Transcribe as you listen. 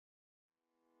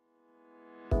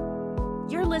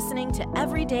You're listening to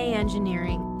Everyday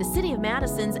Engineering, the City of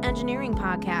Madison's engineering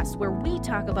podcast where we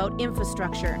talk about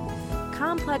infrastructure.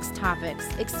 Complex topics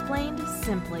explained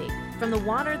simply, from the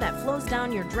water that flows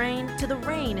down your drain to the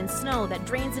rain and snow that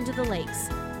drains into the lakes,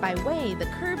 by way the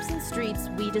curbs and streets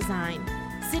we design.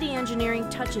 City engineering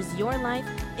touches your life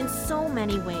in so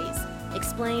many ways,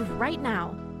 explained right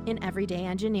now in Everyday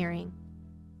Engineering.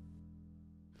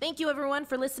 Thank you, everyone,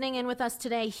 for listening in with us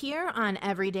today here on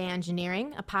Everyday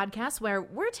Engineering, a podcast where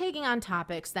we're taking on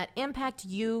topics that impact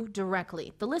you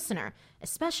directly, the listener,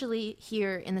 especially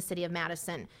here in the City of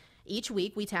Madison. Each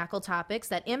week, we tackle topics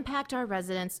that impact our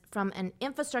residents from an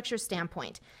infrastructure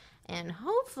standpoint. And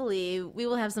hopefully, we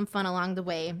will have some fun along the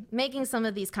way, making some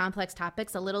of these complex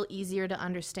topics a little easier to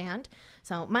understand.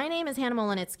 So my name is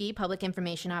Mohelnitzky, Public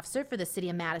Information Officer for the City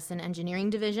of Madison Engineering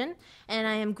Division, and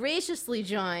I am graciously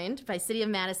joined by City of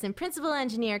Madison Principal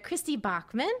Engineer Christy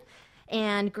Bachmann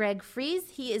and Greg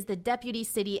Fries. He is the Deputy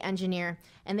City Engineer,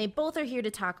 and they both are here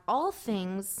to talk all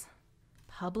things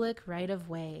public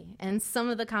right-of-way and some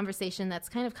of the conversation that's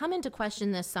kind of come into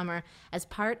question this summer as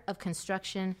part of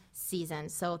construction season.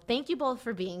 So thank you both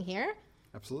for being here.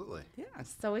 Absolutely. Yeah,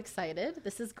 so excited.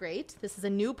 This is great. This is a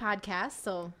new podcast,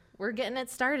 so we're getting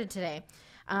it started today.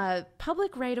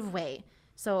 Public right-of-way.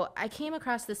 So I came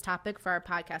across this topic for our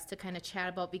podcast to kind of chat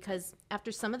about because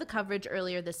after some of the coverage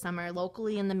earlier this summer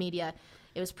locally in the media,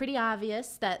 it was pretty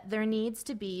obvious that there needs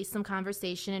to be some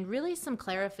conversation and really some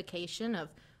clarification of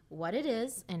what it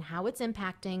is and how it's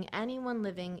impacting anyone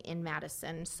living in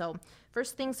Madison. So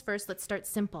first things first, let's start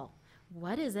simple.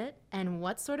 What is it, and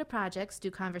what sort of projects do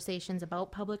conversations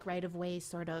about public right-of-way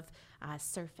sort of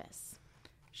surface?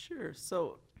 Sure.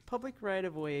 So public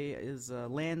right-of-way is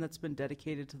land that's been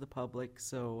dedicated to the public,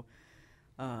 so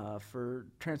for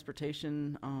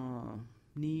transportation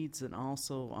needs and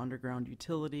also underground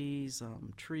utilities,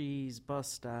 trees,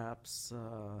 bus stops,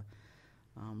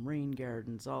 rain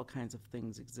gardens, all kinds of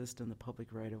things exist in the public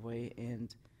right-of-way,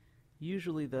 and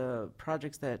usually the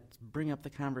projects that bring up the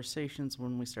conversations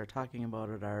when we start talking about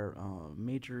it are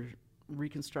major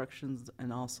reconstructions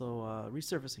and also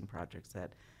resurfacing projects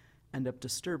that end up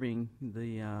disturbing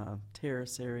the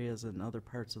terrace areas and other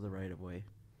parts of the right-of-way.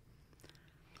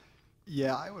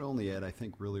 Yeah, I would only add, I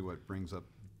think really what brings up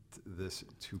this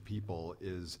to people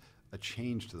is a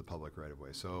change to the public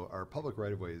right-of-way. So our public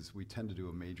right-of-ways, we tend to do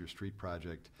a major street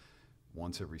project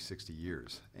once every 60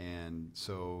 years. And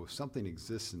so something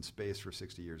exists in space for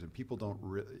 60 years, and people don't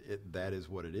that is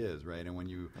what it is, right? And when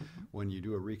you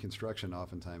do a reconstruction,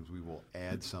 oftentimes we will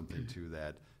add something to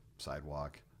that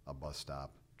sidewalk, a bus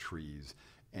stop, trees,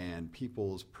 and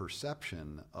people's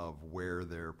perception of where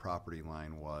their property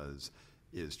line was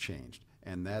is changed.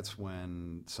 And that's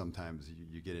when sometimes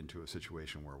you get into a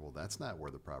situation where, well, that's not where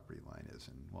the property line is.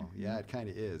 And, well, yeah, it kind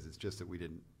of is. It's just that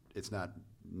it's not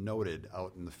noted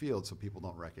out in the field, so people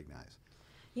don't recognize.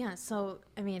 Yeah, so,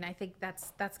 I mean, I think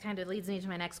that's kind of leads me to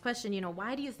my next question. You know,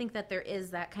 why do you think that there is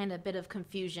that kind of bit of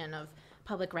confusion of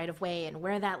public right-of-way and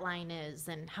where that line is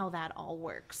and how that all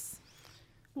works?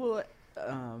 Well,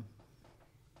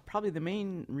 probably the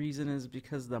main reason is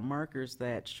because the markers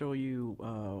that show you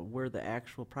where the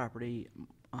actual property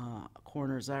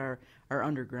corners are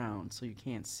underground, so you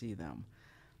can't see them.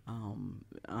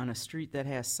 On a street that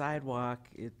has sidewalk,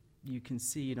 you can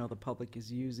see, the public is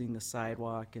using the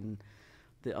sidewalk and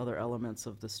the other elements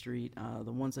of the street.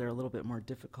 The ones that are a little bit more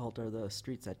difficult are the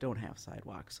streets that don't have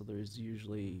sidewalks, so there's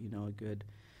usually, a good,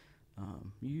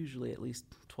 usually at least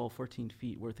 12, 14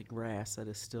 feet worth of grass that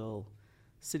is still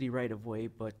city right-of-way,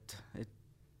 but a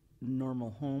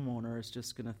normal homeowner is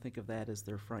just going to think of that as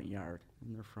their front yard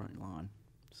and their front lawn.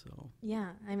 So yeah,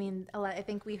 I mean, I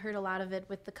think we heard a lot of it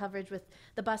with the coverage with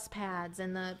the bus pads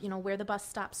and the where the bus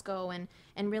stops go and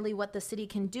really what the city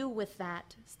can do with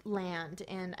that land.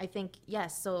 And I think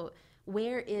yes, so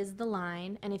where is the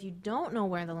line? And if you don't know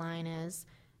where the line is,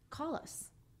 call us,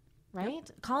 right?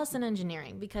 Yep. Call us in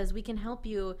engineering because we can help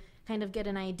you kind of get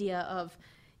an idea of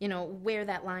where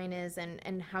that line is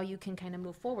and how you can kind of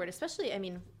move forward. Especially, I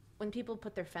mean, when people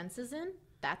put their fences in,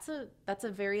 that's a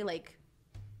very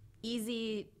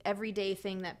easy everyday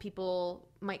thing that people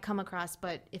might come across.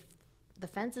 But if the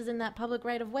fence is in that public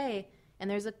right of way and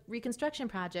there's a reconstruction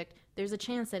project, there's a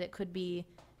chance that it could be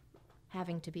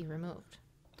having to be removed.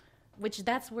 Which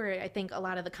that's where I think a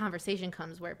lot of the conversation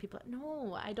comes where people are,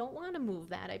 no, I don't want to move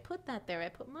that. I put that there. I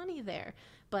put money there.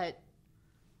 But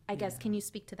I guess, can you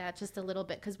speak to that just a little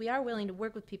bit? Because we are willing to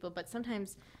work with people, but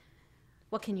sometimes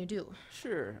what can you do?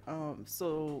 Sure.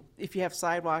 So if you have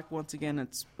sidewalk, once again,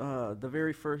 it's the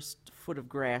very first foot of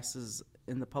grass is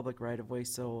in the public right-of-way.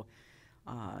 So,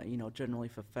 generally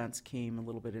if a fence came a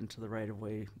little bit into the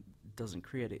right-of-way, doesn't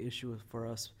create an issue for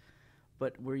us.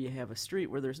 But where you have a street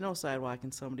where there's no sidewalk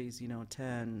and somebody's,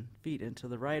 10 feet into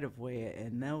the right-of-way,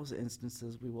 in those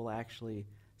instances, we will actually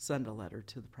send a letter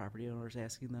to the property owners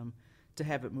asking them to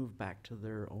have it moved back to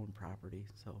their own property.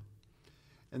 So,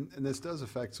 And this does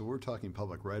affect, so we're talking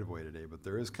public right-of-way today, but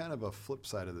there is kind of a flip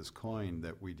side of this coin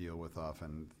that we deal with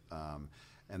often,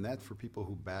 and that's for people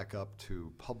who back up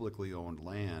to publicly owned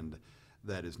land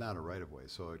that is not a right-of-way.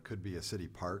 So it could be a city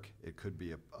park, it could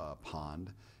be a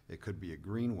pond, it could be a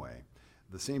greenway.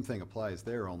 The same thing applies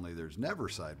there, only there's never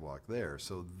sidewalk there.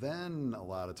 So then a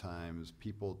lot of times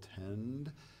people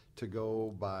tend to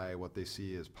go by what they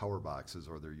see as power boxes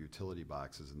or their utility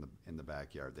boxes in the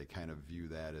backyard. They kind of view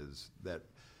that as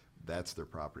that's their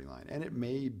property line. And it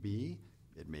may be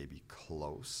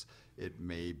close, it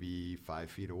may be 5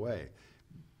 feet away.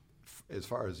 As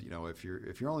far as, if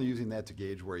you're only using that to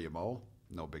gauge where you mow,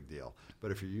 no big deal.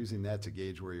 But if you're using that to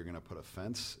gauge where you're going to put a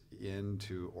fence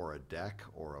into, or a deck,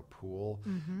 or a pool,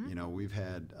 we've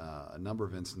had a number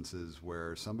of instances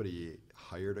where somebody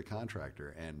hired a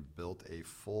contractor and built a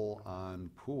full-on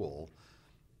pool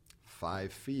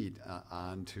 5 feet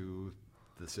onto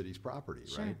the city's property,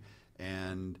 Sure. right?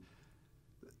 And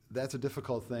that's a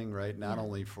difficult thing, right? Not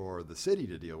only for the city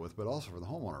to deal with, but also for the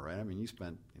homeowner, right? I mean, you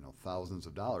spent thousands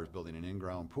of dollars building an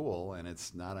in-ground pool, and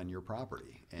it's not on your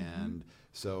property. And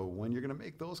so when you're going to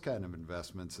make those kind of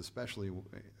investments, especially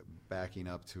backing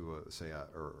up to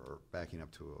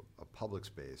a public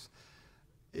space,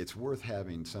 it's worth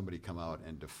having somebody come out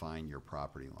and define your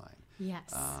property line.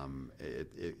 Yes.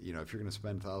 If you're going to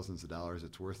spend thousands of dollars,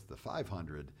 it's worth the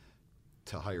 $500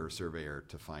 to hire a surveyor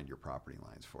to find your property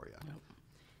lines for you. Yep.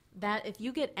 That if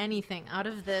you get anything out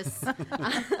of this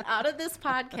out of this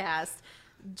podcast,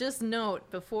 just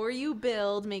note, before you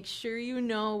build, make sure you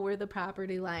know where the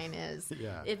property line is.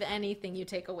 Yeah. If anything you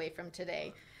take away from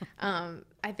today.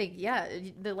 I think,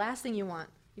 the last thing you want,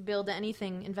 you build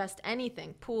anything, invest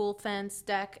anything, pool, fence,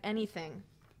 deck, anything.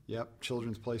 Yep,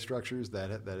 children's play structures,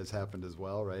 that has happened as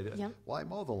well, right? Yep. Why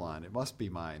mow the lawn? It must be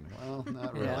mine. Well,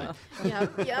 not really.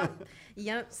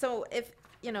 Yep. So if,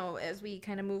 as we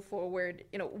kind of move forward,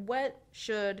 what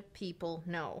should people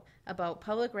know about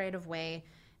public right-of-way,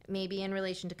 maybe in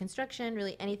relation to construction,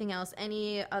 really anything else,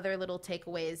 any other little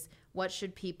takeaways? What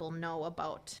should people know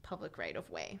about public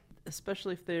right-of-way?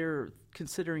 Especially if they're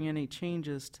considering any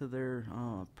changes to their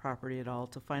property at all,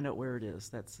 to find out where it is.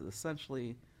 That's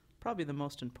essentially probably the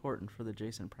most important for the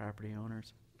adjacent property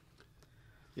owners.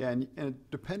 Yeah, and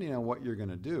depending on what you're going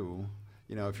to do,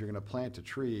 if you're going to plant a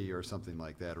tree or something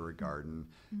like that, or a garden,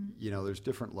 there's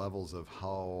different levels of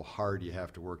how hard you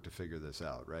have to work to figure this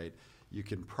out, right? You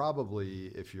can probably,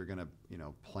 if you're going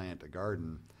to, plant a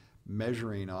garden,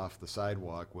 measuring off the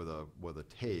sidewalk with a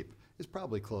tape is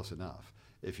probably close enough.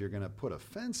 If you're going to put a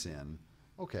fence in,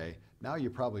 okay, now you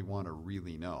probably want to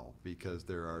really know, because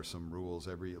there are some rules.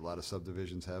 A lot of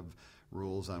subdivisions have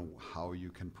rules on how you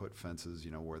can put fences,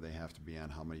 where they have to be on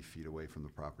how many feet away from the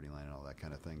property line and all that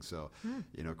kind of thing. So,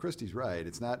 Christy's right.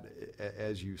 It's not,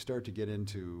 as you start to get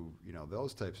into,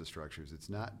 those types of structures, it's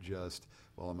not just,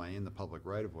 well, am I in the public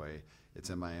right-of-way? It's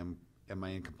am I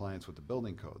in compliance with the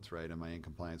building codes, right? Am I in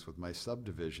compliance with my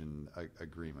subdivision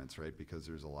agreements, right? Because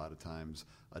there's a lot of times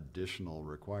additional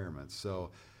requirements.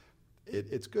 So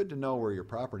it's good to know where your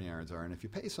property lines are, and if you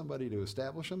pay somebody to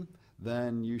establish them,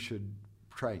 then you should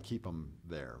try and keep them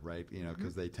there, right?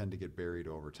 Because they tend to get buried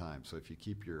over time. So if you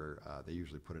keep they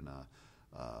usually put in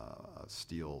a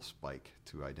steel spike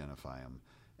to identify them,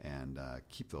 and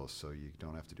keep those so you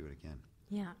don't have to do it again.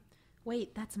 Yeah.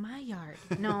 Wait, that's my yard.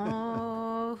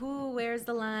 No, where's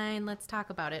the line? Let's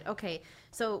talk about it. Okay,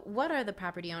 so what are the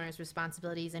property owner's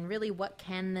responsibilities, and really what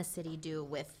can the city do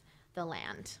with the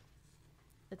land?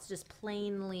 Let's just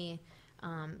plainly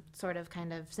sort of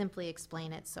kind of simply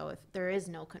explain it, so if there is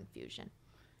no confusion.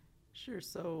 Sure.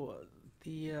 So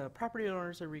the property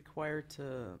owners are required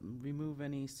to remove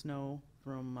any snow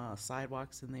from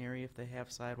sidewalks in the area if they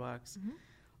have sidewalks.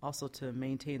 Also to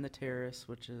maintain the terrace,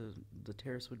 which is, the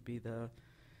terrace would be the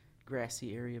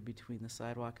grassy area between the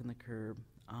sidewalk and the curb.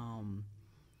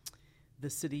 The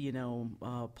city,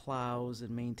 plows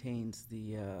and maintains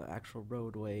the actual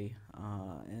roadway,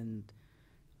 and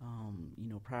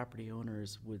property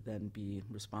owners would then be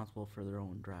responsible for their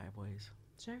own driveways.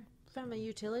 Sure. From a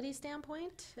utility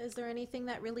standpoint, is there anything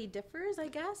that really differs, I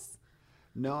guess?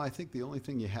 No, I think the only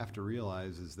thing you have to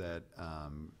realize is that,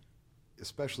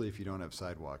 especially if you don't have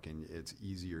sidewalk and it's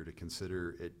easier to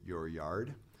consider it your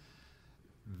yard,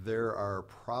 there are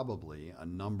probably a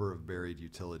number of buried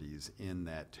utilities in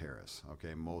that terrace,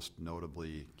 okay? Most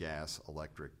notably gas,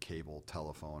 electric, cable,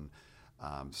 telephone.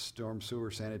 Storm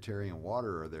sewer, sanitary, and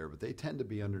water are there, but they tend to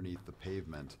be underneath the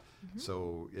pavement,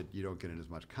 so you don't get in as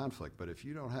much conflict. But if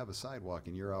you don't have a sidewalk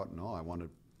and you're out and, I want to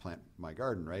plant my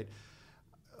garden, right?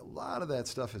 A lot of that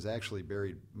stuff is actually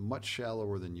buried much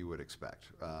shallower than you would expect,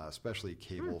 especially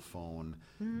cable, phone.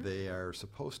 They are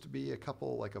supposed to be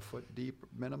like a foot deep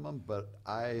minimum, but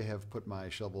I have put my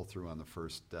shovel through on the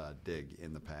first dig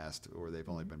in the past where they've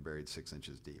only been buried 6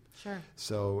 inches deep. Sure.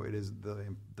 So it is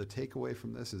the takeaway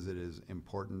from this is it is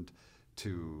important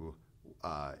to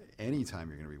anytime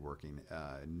you're going to be working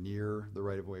near the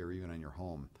right-of-way or even on your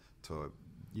home to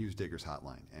use Digger's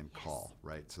Hotline and call,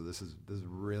 right? So this is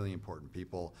really important,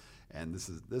 people, and this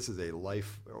is a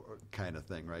life kind of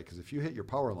thing, right? Because if you hit your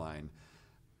power line,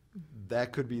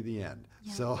 that could be the end.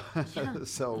 Yeah.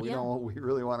 So we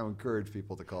really want to encourage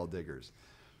people to call Diggers.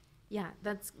 Yeah,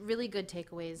 that's really good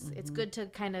takeaways. It's good to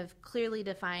kind of clearly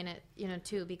define it,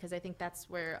 too, because I think that's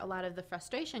where a lot of the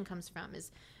frustration comes from,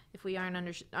 is if we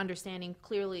aren't understanding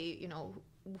clearly,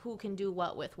 who can do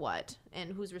what with what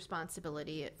and whose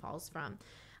responsibility it falls from.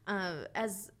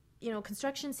 As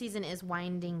construction season is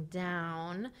winding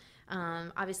down,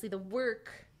 obviously the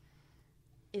work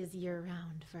is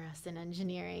year-round for us in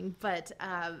engineering, but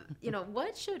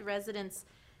what should residents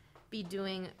be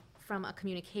doing from a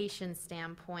communication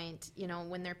standpoint,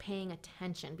 when they're paying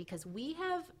attention? Because we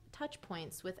have touch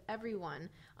points with everyone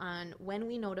on when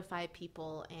we notify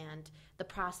people and the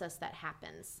process that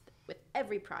happens with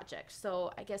every project.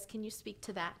 So I guess, can you speak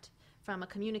to that from a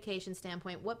communication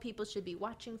standpoint? What people should be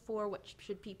watching for? What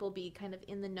should people be kind of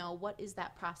in the know? What is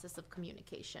that process of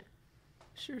communication?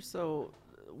 Sure. So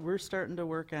we're starting to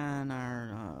work on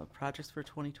our projects for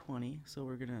 2020. So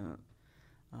we're going to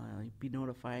be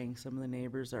notifying some of the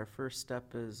neighbors. Our first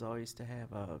step is always to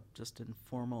have a just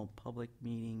informal public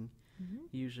meeting,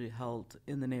 usually held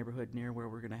in the neighborhood near where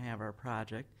we're going to have our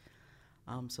project.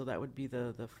 So that would be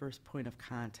the first point of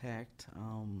contact,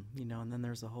 and then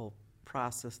there's a whole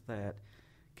process that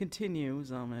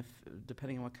continues if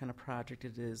depending on what kind of project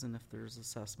it is and if there's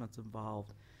assessments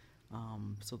involved.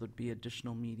 So there'd be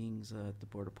additional meetings at the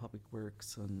Board of Public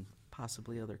Works and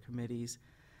possibly other committees.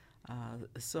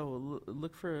 So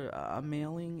look for a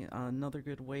mailing. Another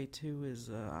good way, too, is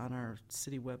on our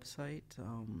city website.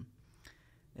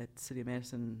 At City of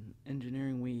Madison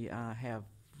Engineering, we have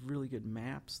really good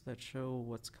maps that show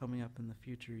what's coming up in the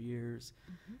future years,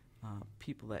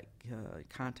 people that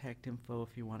contact info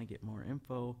if you want to get more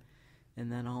info, and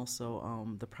then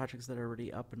also the projects that are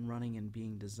already up and running and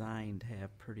being designed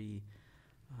have pretty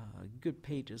good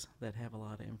pages that have a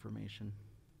lot of information.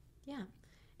 Yeah.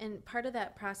 And part of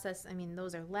that process,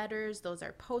 those are letters, those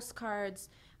are postcards,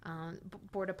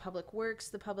 Board of Public Works,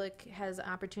 the public has an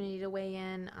opportunity to weigh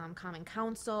in, Common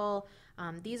Council.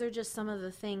 These are just some of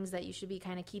the things that you should be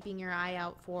kind of keeping your eye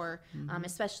out for,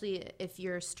 especially if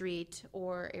your street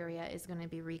or area is going to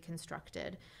be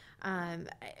reconstructed.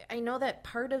 I know that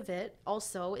part of it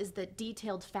also is the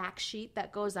detailed fact sheet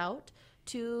that goes out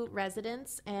to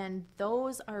residents, and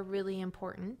those are really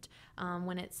important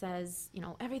when it says,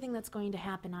 everything that's going to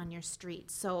happen on your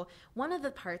street. So one of the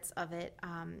parts of it,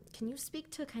 can you speak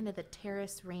to kind of the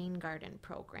terrace rain garden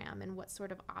program and what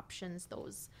sort of options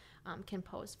those can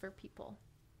pose for people?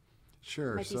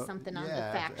 Sure. Might be something on the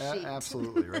fact sheet.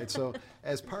 Absolutely, right? So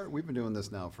we've been doing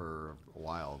this now for a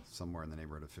while, somewhere in the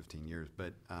neighborhood of 15 years,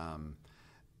 but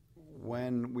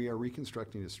when we are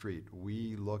reconstructing a street,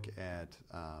 we look at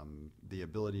the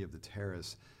ability of the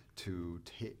terrace to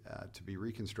be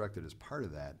reconstructed as part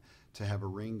of that, to have a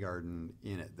rain garden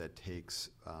in it that takes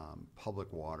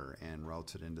public water and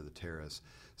routes it into the terrace.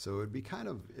 So it would be kind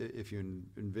of, if you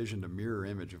envisioned a mirror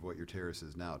image of what your terrace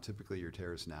is now. Typically your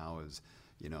terrace now is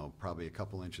probably a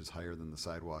couple inches higher than the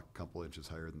sidewalk, a couple inches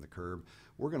higher than the curb.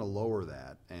 We're going to lower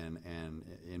that and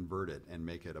invert it and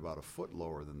make it about a foot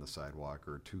lower than the sidewalk,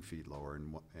 or 2 feet lower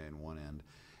in one end.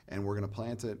 And we're going to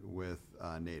plant it with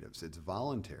natives. It's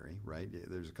voluntary, right?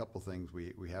 There's a couple things.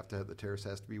 We have to have, the terrace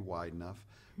has to be wide enough.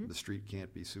 The street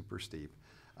can't be super steep.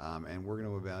 And we're going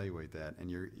to evaluate that.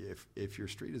 And if your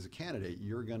street is a candidate,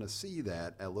 you're going to see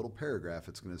that, a little paragraph.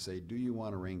 It's going to say, do you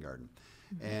want a rain garden?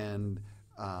 And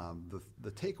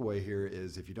the takeaway here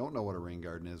is, if you don't know what a rain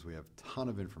garden is, we have a ton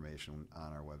of information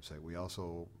on our website. We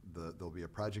also, there'll be a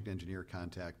project engineer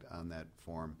contact on that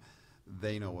form.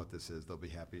 They know what this is. They'll be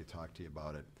happy to talk to you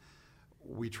about it.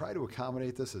 We try to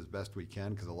accommodate this as best we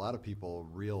can, because a lot of people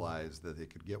realize that they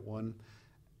could get one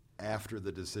after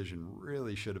the decision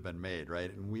really should have been made,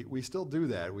 right? And we still do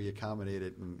that. We accommodate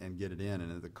it and get it in,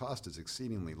 and the cost is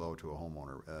exceedingly low to a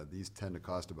homeowner. These tend to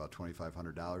cost about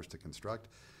 $2,500 to construct.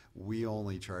 we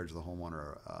only charge the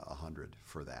homeowner $100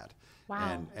 for that.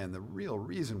 Wow. And the real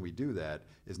reason we do that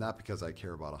is not because I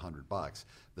care about $100.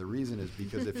 The reason is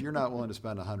because if you're not willing to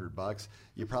spend $100,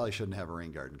 you probably shouldn't have a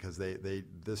rain garden, because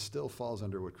this still falls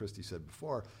under what Christy said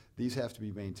before. These have to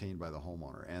be maintained by the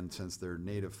homeowner, and since they're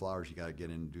native flowers, you got to get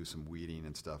in and do some weeding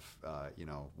and stuff,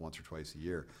 once or twice a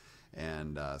year.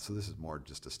 And so this is more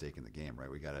just a stake in the game, right?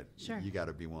 You got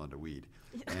to be willing to weed,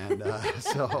 and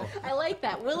so I like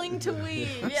that, willing to weed.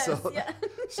 Yes,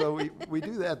 so we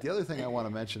do that. The other thing I want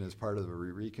to mention as part of the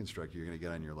reconstruct you're going to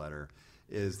get on your letter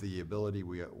is the ability,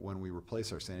 when we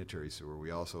replace our sanitary sewer,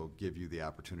 we also give you the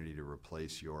opportunity to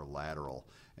replace your lateral,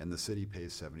 and the city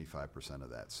pays 75% of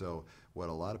that. So what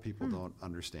a lot of people don't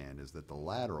understand is that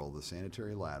the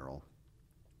sanitary lateral,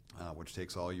 which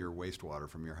takes all your wastewater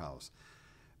from your house,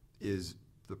 is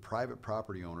the private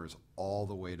property owners all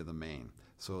the way to the main.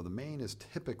 So the main is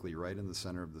typically right in the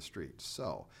center of the street.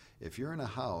 So if you're in a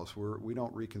house, we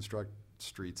don't reconstruct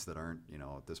streets that aren't,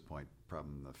 at this point,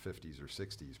 probably in the 50s or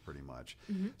 60s pretty much.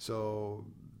 Mm-hmm. So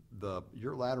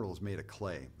your lateral is made of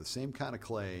clay, the same kind of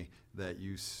clay that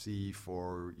you see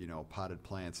for, potted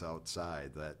plants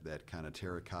outside, that kind of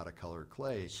terracotta color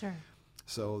clay. Sure.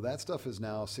 So that stuff is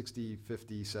now 60,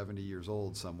 50, 70 years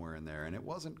old, somewhere in there, and it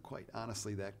wasn't quite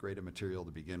honestly that great a material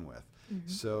to begin with. Mm-hmm.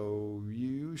 So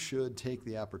you should take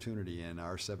the opportunity in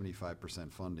our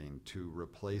 75% funding to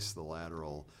replace the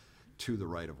lateral to the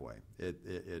right-of-way.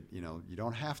 You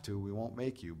don't have to, we won't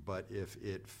make you, but if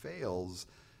it fails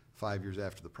 5 years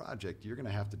after the project, you're going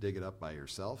to have to dig it up by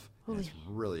yourself. And it's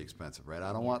really expensive, right?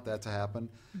 I don't want that to happen.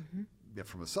 Mm-hmm.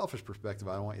 From a selfish perspective,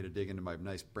 I don't want you to dig into my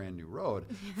nice brand new road.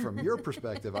 From your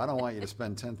perspective, I don't want you to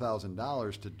spend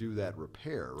 $10,000 to do that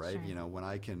repair, right? Sure. When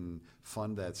I can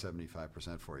fund that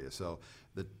 75% for you. So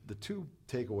the two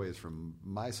takeaways from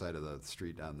my side of the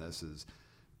street on this is,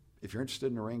 if you're interested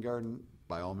in a rain garden,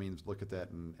 by all means, look at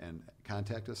that and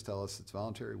contact us. Tell us it's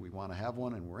voluntary. We want to have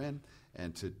one, and we're in.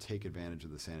 And to take advantage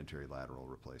of the sanitary lateral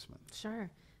replacement. Sure.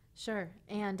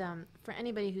 And for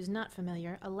anybody who's not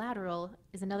familiar, a lateral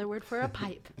is another word for a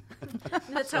pipe.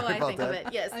 That's how I think of it.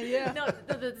 Yes. Yeah. No,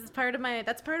 that's part of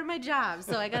my job.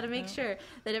 So I got to make sure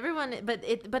that everyone. But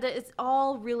it's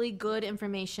all really good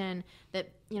information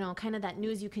that, kind of that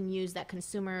news you can use, that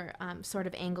consumer sort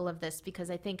of angle of this, because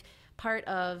I think part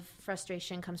of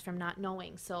frustration comes from not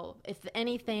knowing. So if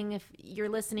anything, if you're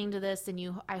listening to this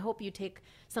and I hope you take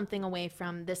something away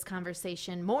from this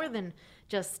conversation more than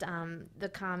just the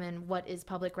common what is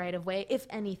public right of way, if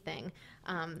anything,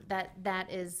 that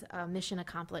is mission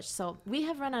accomplished. So we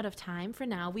have run out of time for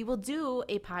now. We will do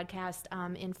a podcast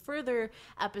in further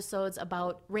episodes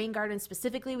about rain gardens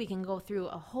specifically. We can go through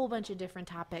a whole bunch of different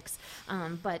topics.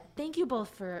 But thank you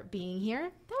both for being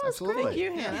here. That was Absolutely. great. Thank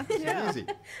you, Hannah. Yeah. Easy.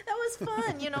 That was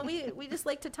fun. We just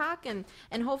like to talk,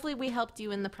 and hopefully we helped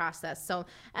you in the process. So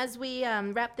as we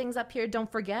wrap things up here, don't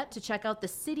forget to check out the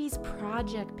city's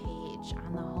project page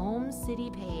on the Home City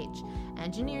page,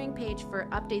 engineering page, for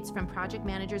updates from project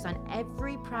managers on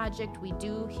every project we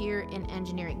do here in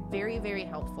engineering. Very, very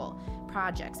helpful.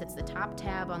 Projects. It's the top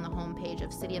tab on the homepage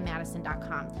of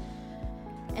cityofmadison.com.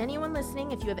 Anyone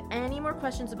listening, if you have any more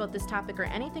questions about this topic or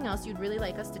anything else you'd really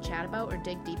like us to chat about or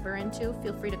dig deeper into,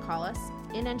 feel free to call us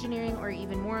in engineering, or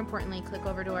even more importantly, click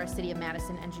over to our City of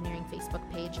Madison Engineering Facebook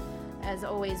page. As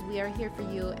always, we are here for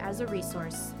you as a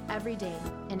resource every day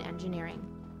in engineering.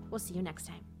 We'll see you next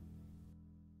time.